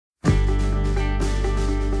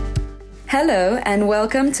Hello and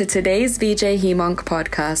welcome to today's VJ Hem/Onc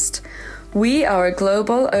podcast. We are a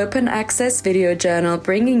global open access video journal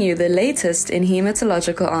bringing you the latest in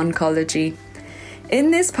hematological oncology.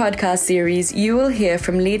 In this podcast series, you will hear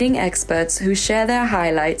from leading experts who share their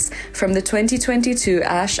highlights from the 2022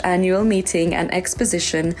 ASH annual meeting and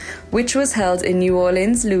exposition, which was held in New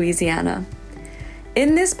Orleans, Louisiana.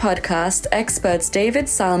 In this podcast, experts David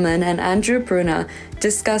Salmon and Andrew Brunner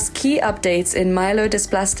discuss key updates in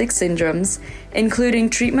myelodysplastic syndromes, including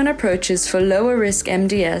treatment approaches for lower risk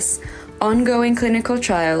MDS, ongoing clinical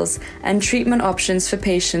trials, and treatment options for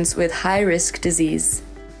patients with high risk disease.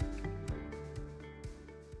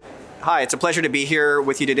 Hi, it's a pleasure to be here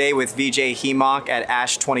with you today with VJ Hem/Onc at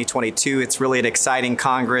ASH 2022. It's really an exciting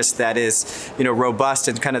congress that is, robust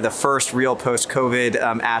and kind of the first real post-COVID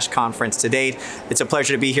ASH conference to date. It's a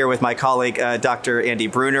pleasure to be here with my colleague, Dr. Andy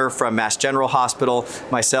Brunner from Mass General Hospital,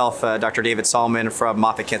 myself, Dr. David Salmon from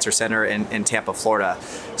Moffitt Cancer Center in Tampa, Florida.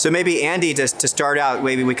 So maybe Andy, to start out,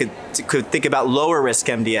 maybe we could think about lower risk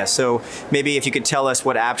MDS. So maybe if you could tell us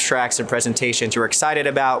what abstracts and presentations you're excited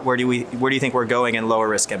about, where do you think we're going in lower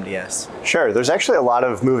risk MDS? Sure. There's actually a lot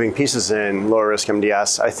of moving pieces in lower risk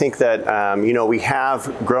MDS. I think that, we have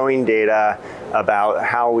growing data about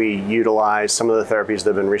how we utilize some of the therapies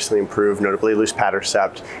that have been recently improved, notably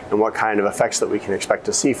luspatercept, and what kind of effects that we can expect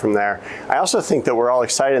to see from there. I also think that we're all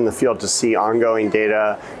excited in the field to see ongoing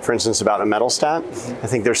data, for instance, about imetelstat. I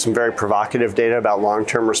think there's some very provocative data about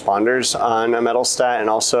long-term responders on imetelstat, and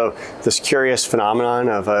also this curious phenomenon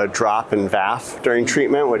of a drop in VAF during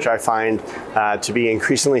treatment, which I find to be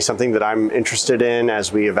increasingly something that I'm interested in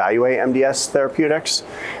as we evaluate MDS therapeutics.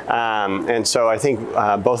 And so I think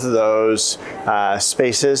both of those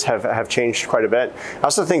spaces have changed quite a bit. I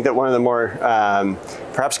also think that one of the more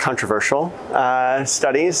perhaps controversial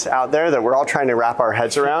studies out there that we're all trying to wrap our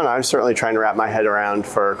heads around, I'm certainly trying to wrap my head around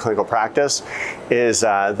for clinical practice, is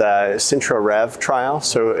the CINTRO-REV trial.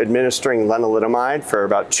 So administering lenalidomide for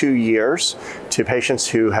about 2 years to patients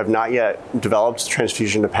who have not yet developed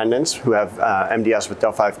transfusion dependence, who have MDS with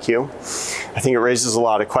del(5q). I think it raises a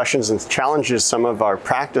lot of questions and challenges some of our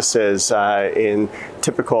practices in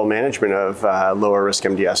typical management of lower risk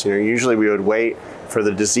MDS. Usually we would wait for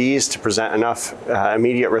the disease to present enough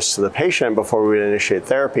immediate risk to the patient before we would initiate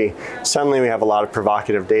therapy. Suddenly we have a lot of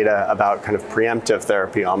provocative data about kind of preemptive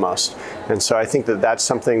therapy almost. And so I think that that's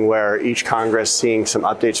something where each Congress seeing some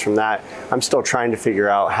updates from that, I'm still trying to figure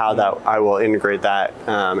out how that I will integrate that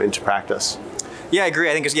into practice. Yeah, I agree.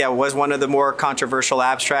 I think it was one of the more controversial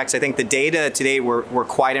abstracts. I think the data today were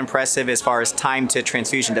quite impressive as far as time to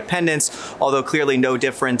transfusion dependence, although clearly no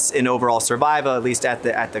difference in overall survival, at least at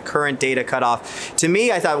the current data cutoff. To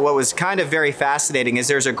me, I thought what was kind of very fascinating is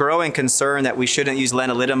there's a growing concern that we shouldn't use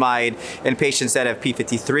lenalidomide in patients that have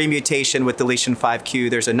p53 mutation with deletion 5q.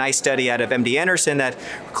 There's a nice study out of MD Anderson that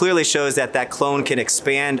clearly shows that clone can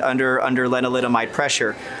expand under lenalidomide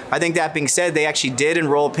pressure. I think that being said, they actually did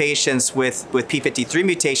enroll patients with p53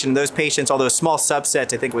 mutation. Those patients, although a small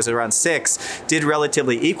subset, I think it was around 6, did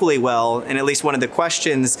relatively equally well. And at least one of the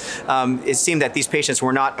questions, it seemed that these patients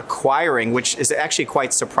were not acquiring, which is actually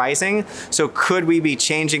quite surprising. So could we be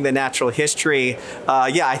changing the natural history?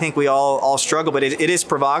 I think we all struggle, but it is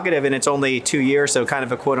provocative, and it's only 2 years, so kind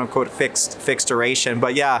of a quote unquote fixed duration.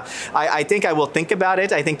 But yeah, I think I will think about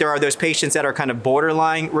it. I think there are those patients that are kind of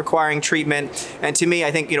borderline requiring treatment. And to me,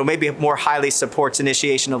 I think, maybe more highly supports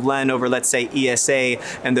initiation of len over, let's say, ESA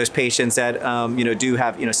and those patients that do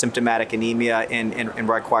have symptomatic anemia and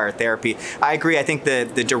require therapy. I agree. I think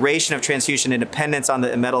the duration of transfusion independence on the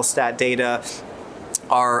imetelstat data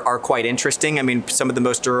are quite interesting. I mean, some of the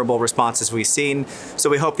most durable responses we've seen. So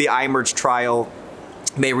we hope the IMerge trial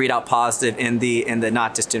may read out positive in the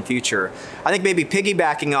not distant future. I think maybe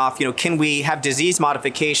piggybacking off, can we have disease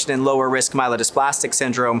modification in lower risk myelodysplastic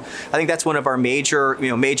syndrome? I think that's one of our major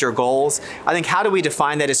goals. I think how do we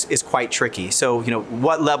define that is quite tricky. So,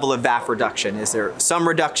 what level of VAF reduction? Is there some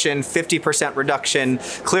reduction, 50% reduction,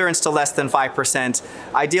 clearance to less than 5%?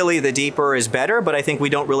 Ideally, the deeper is better, but I think we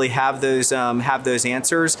don't really have those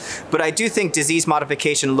answers. But I do think disease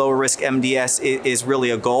modification in lower risk MDS is really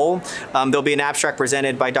a goal. There'll be an abstract presented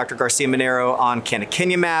by Dr. Garcia-Manero on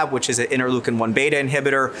canakinumab, which is an interleukin-1 beta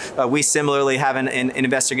inhibitor. We similarly have an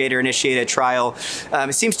investigator-initiated trial.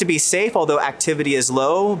 It seems to be safe, although activity is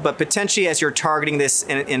low, but potentially as you're targeting this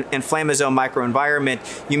inflammasome microenvironment,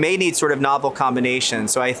 you may need sort of novel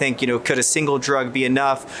combinations. So I think, could a single drug be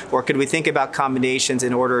enough, or could we think about combinations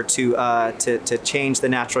in order to change the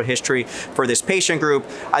natural history for this patient group?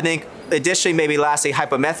 I think additionally, maybe lastly,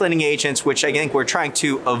 hypomethylating agents, which I think we're trying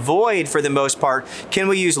to avoid for the most part. Can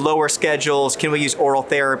we use lower schedules? Can we use oral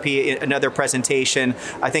therapy? Another presentation.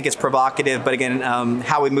 I think it's provocative, but again,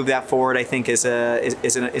 how we move that forward, I think, is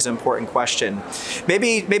an important question.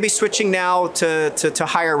 Maybe switching now to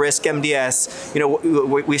higher risk MDS.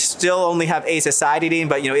 We still only have azacitidine,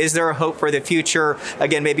 but is there a hope for the future?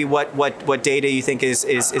 Again, maybe what data you think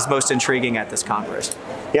is most intriguing at this Congress?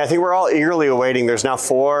 Yeah, I think we're all eagerly awaiting. There's now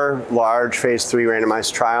 4 large phase 3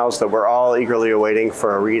 randomized trials that we're all eagerly awaiting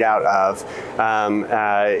for a readout of.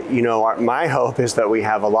 My hope is that we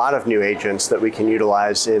have a lot of new agents that we can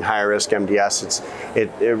utilize in higher risk MDS.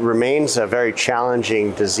 It remains a very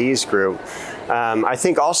challenging disease group. I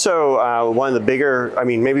think also one of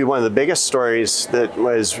the biggest stories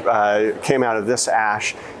that came out of this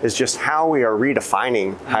ASH is just how we are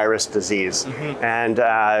redefining high-risk disease. Mm-hmm. And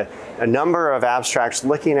a number of abstracts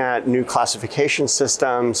looking at new classification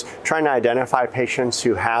systems, trying to identify patients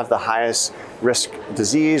who have the highest risk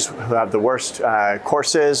disease, who have the worst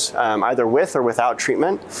courses, either with or without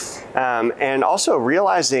treatment. And also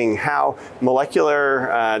realizing how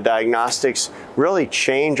molecular diagnostics really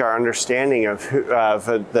change our understanding of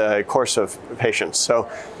the course of patients. So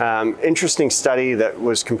interesting study that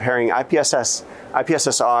was comparing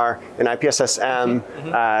IPSS-R and IPSS-M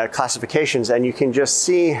classifications, and you can just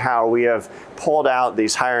see how we have pulled out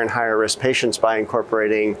these higher and higher risk patients by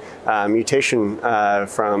incorporating mutation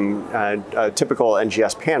from a typical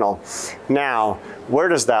NGS panel. Now, where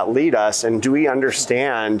does that lead us, and do we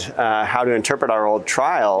understand how to interpret our old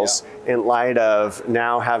trials in light of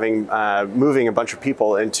now having moving a bunch of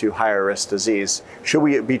people into higher risk disease? Should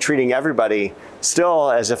we be treating everybody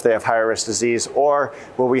still as if they have higher risk disease, or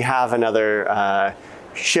will we have another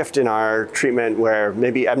shift in our treatment where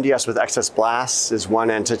maybe MDS with excess blasts is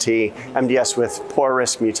one entity, MDS with poor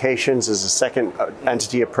risk mutations is a second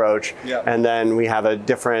entity approach, and then we have a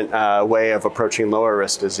different way of approaching lower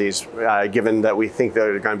risk disease, given that we think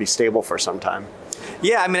they're going to be stable for some time?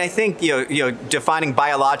 Yeah, I mean, I think defining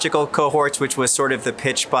biological cohorts, which was sort of the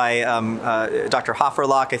pitch by Dr.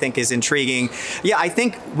 Hofferlock, I think is intriguing. Yeah, I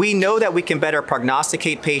think we know that we can better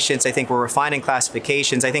prognosticate patients. I think we're refining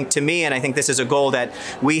classifications. I think to me, and I think this is a goal that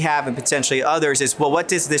we have and potentially others, is, well, what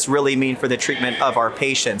does this really mean for the treatment of our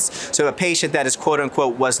patients? So a patient that is quote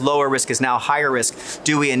unquote was lower risk is now higher risk.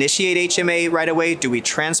 Do we initiate HMA right away? Do we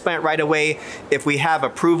transplant right away? If we have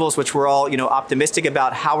approvals, which we're all optimistic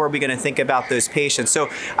about, how are we going to think about those patients? So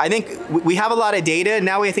I think we have a lot of data.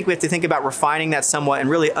 Now I think we have to think about refining that somewhat and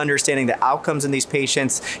really understanding the outcomes in these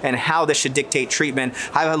patients and how this should dictate treatment.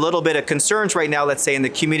 I have a little bit of concerns right now, let's say in the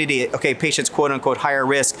community, okay, patients quote unquote higher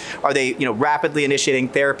risk, are they rapidly initiating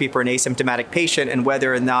therapy for an asymptomatic patient, and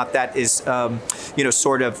whether or not that is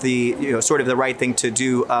sort of the right thing to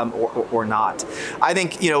do or not. I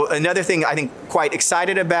think another thing I think quite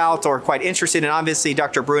excited about or quite interested in, obviously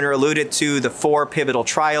Dr. Bruner alluded to the 4 pivotal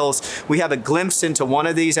trials. We have a glimpse into one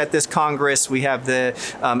of these at this Congress. We have the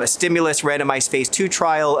Stimulus randomized phase 2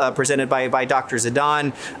 trial presented by Dr.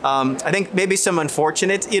 Zidan. I think maybe some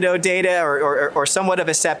unfortunate data or somewhat of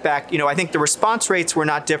a setback. I think the response rates were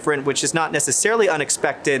not different, which is not necessarily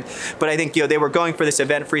unexpected, but I think they were going for this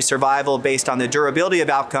event-free survival based on the durability of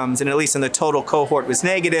outcomes, and at least in the total cohort was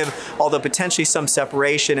negative, although potentially some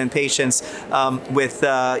separation in patients with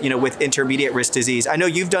intermediate risk disease. I know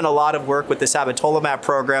you've done a lot of work with the sabatolimab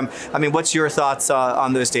program. I mean, what's your thoughts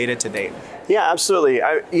on those data to date? Yeah, absolutely.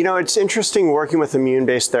 It's interesting working with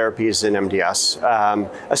immune-based therapies in MDS,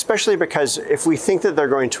 especially because if we think that they're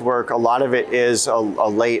going to work, a lot of it is a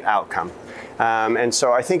late outcome. And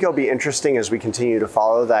so I think it'll be interesting as we continue to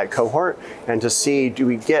follow that cohort and to see, do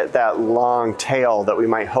we get that long tail that we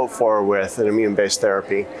might hope for with an immune-based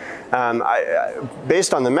therapy?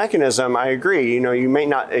 Based on the mechanism, I agree. You may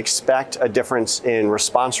not expect a difference in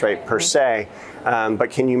response rate per se, but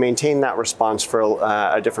can you maintain that response for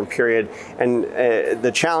a different period? And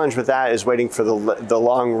the challenge with that is waiting for the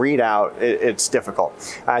long readout. It's difficult.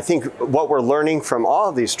 I think what we're learning from all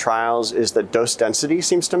of these trials is that dose density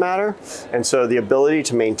seems to matter. And so the ability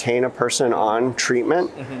to maintain a person on treatment,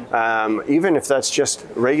 even if that's just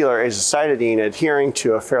regular azacitidine, adhering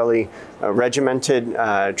to a fairly regimented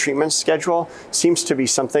treatment schedule, seems to be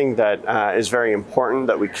something that is very important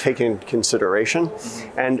that we take in consideration.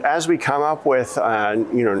 And as we come up with,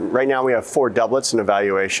 right now we have 4 doublets in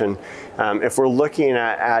evaluation. If we're looking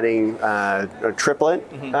at adding a triplet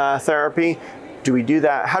therapy, do we do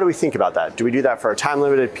that? How do we think about that? Do we do that for a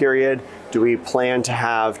time-limited period? Do we plan to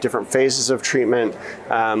have different phases of treatment?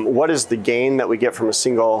 What is the gain that we get from a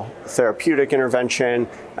single therapeutic intervention?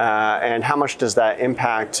 And how much does that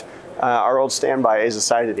impact our old standby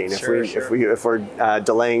azacitidine if we're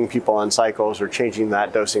delaying people on cycles or changing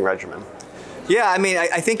that dosing regimen. Yeah, I mean,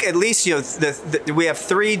 I think at least, we have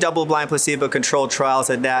 3 double-blind placebo-controlled trials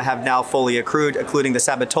that have now fully accrued, including the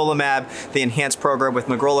sabatolimab, the ENHANCE program with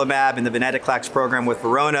magrolimab, and the venetoclax program with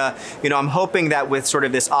Verona. I'm hoping that with sort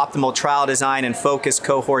of this optimal trial design and focused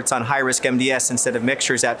cohorts on high-risk MDS instead of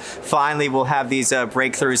mixtures, that finally we'll have these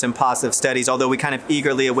breakthroughs in positive studies, although we kind of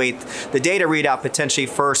eagerly await the data readout potentially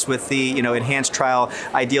first with the ENHANCE trial,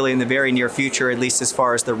 ideally in the very near future, at least as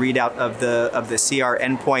far as the readout of the CR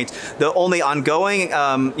endpoint. The only ongoing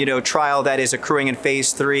trial that is accruing in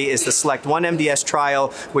phase 3 is the SELECT-1 MDS trial,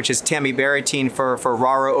 which is tamibarotene for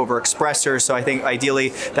RARA overexpressors. So I think ideally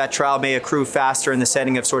that trial may accrue faster in the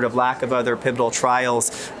setting of sort of lack of other pivotal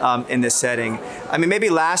trials in this setting. I mean, maybe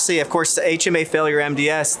lastly, of course, HMA failure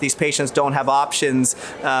MDS, these patients don't have options.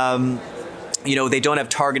 They don't have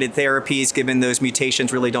targeted therapies given those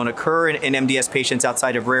mutations really don't occur in MDS patients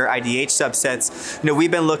outside of rare IDH subsets.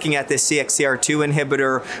 We've been looking at this CXCR2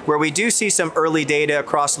 inhibitor where we do see some early data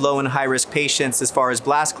across low and high risk patients as far as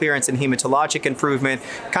blast clearance and hematologic improvement,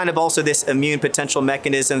 kind of also this immune potential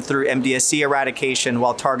mechanism through MDSC eradication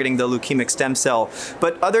while targeting the leukemic stem cell.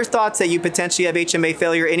 But other thoughts that you potentially have HMA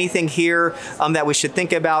failure, anything here that we should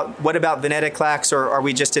think about? What about venetoclax, or are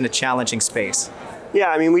we just in a challenging space? Yeah,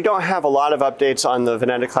 I mean, we don't have a lot of updates on the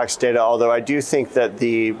venetoclax data, although I do think that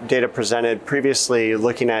the data presented previously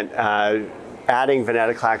looking at adding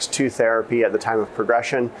venetoclax to therapy at the time of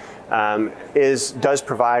progression does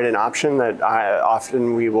provide an option that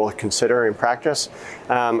often we will consider in practice.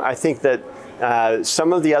 I think that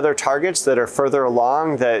some of the other targets that are further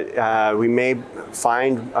along that we may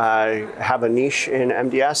find have a niche in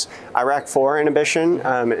MDS, IRAK4 inhibition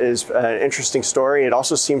is an interesting story. It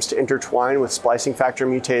also seems to intertwine with splicing factor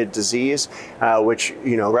mutated disease, which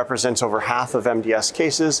represents over half of MDS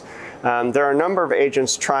cases. There are a number of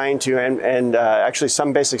agents trying to, and actually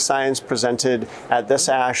some basic science presented at this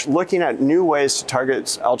ASH, looking at new ways to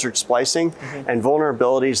target altered splicing and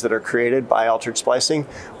vulnerabilities that are created by altered splicing.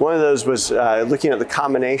 One of those was looking at the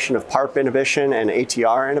combination of PARP inhibition and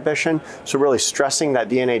ATR inhibition, so really stressing that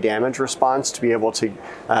DNA damage response to be able to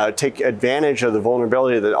take advantage of the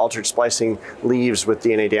vulnerability that altered splicing leaves with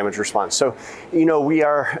DNA damage response. So, we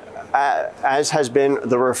are, as has been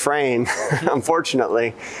the refrain,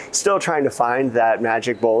 unfortunately, still trying to find that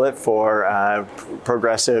magic bullet for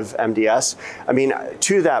progressive MDS. I mean,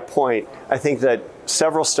 to that point, I think that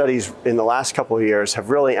several studies in the last couple of years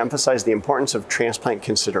have really emphasized the importance of transplant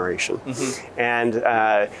consideration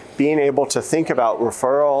and being able to think about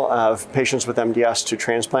referral of patients with MDS to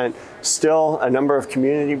transplant. Still, a number of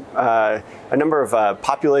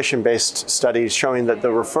population-based studies showing that the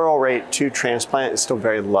referral rate to transplant is still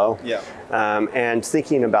very low. Yeah. And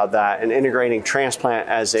thinking about that and integrating transplant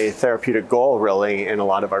as a therapeutic goal really in a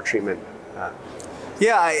lot of our treatment.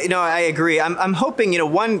 Yeah, I agree. I'm hoping,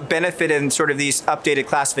 one benefit in sort of these updated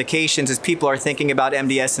classifications is people are thinking about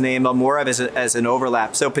MDS and AML more of as an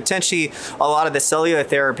overlap. So potentially a lot of the cellular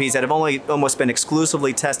therapies that have only almost been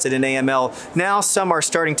exclusively tested in AML, now some are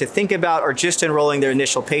starting to think about or just enrolling their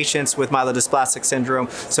initial patients with myelodysplastic syndrome.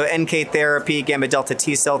 So NK therapy, gamma delta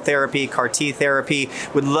T cell therapy, CAR T therapy,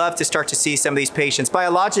 would love to start to see some of these patients.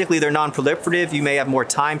 Biologically, they're non-proliferative. You may have more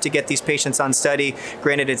time to get these patients on study.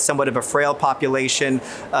 Granted, it's somewhat of a frail population.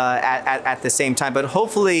 At the same time, but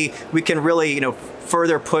hopefully we can really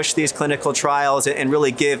further push these clinical trials and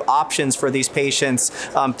really give options for these patients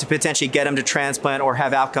to potentially get them to transplant or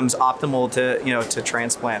have outcomes optimal to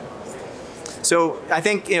transplant. So I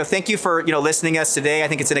think, thank you for, listening to us today. I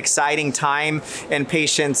think it's an exciting time in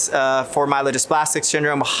patients for myelodysplastic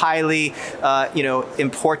syndrome. Highly,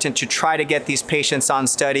 important to try to get these patients on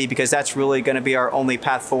study because that's really going to be our only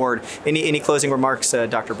path forward. Any closing remarks,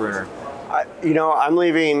 Dr. Bruner? I'm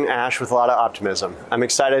leaving ASH with a lot of optimism. I'm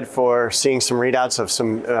excited for seeing some readouts of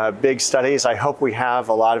some big studies. I hope we have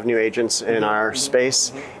a lot of new agents in our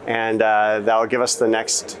space, and that will give us the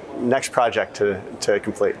next project to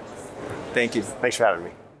complete. Thank you. Thanks for having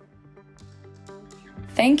me.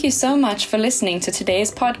 Thank you so much for listening to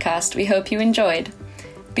today's podcast. We hope you enjoyed.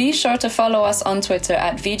 Be sure to follow us on Twitter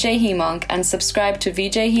at VJHemonk and subscribe to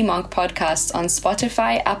VJ Hemonk podcasts on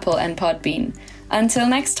Spotify, Apple, and Podbean. Until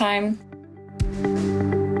next time.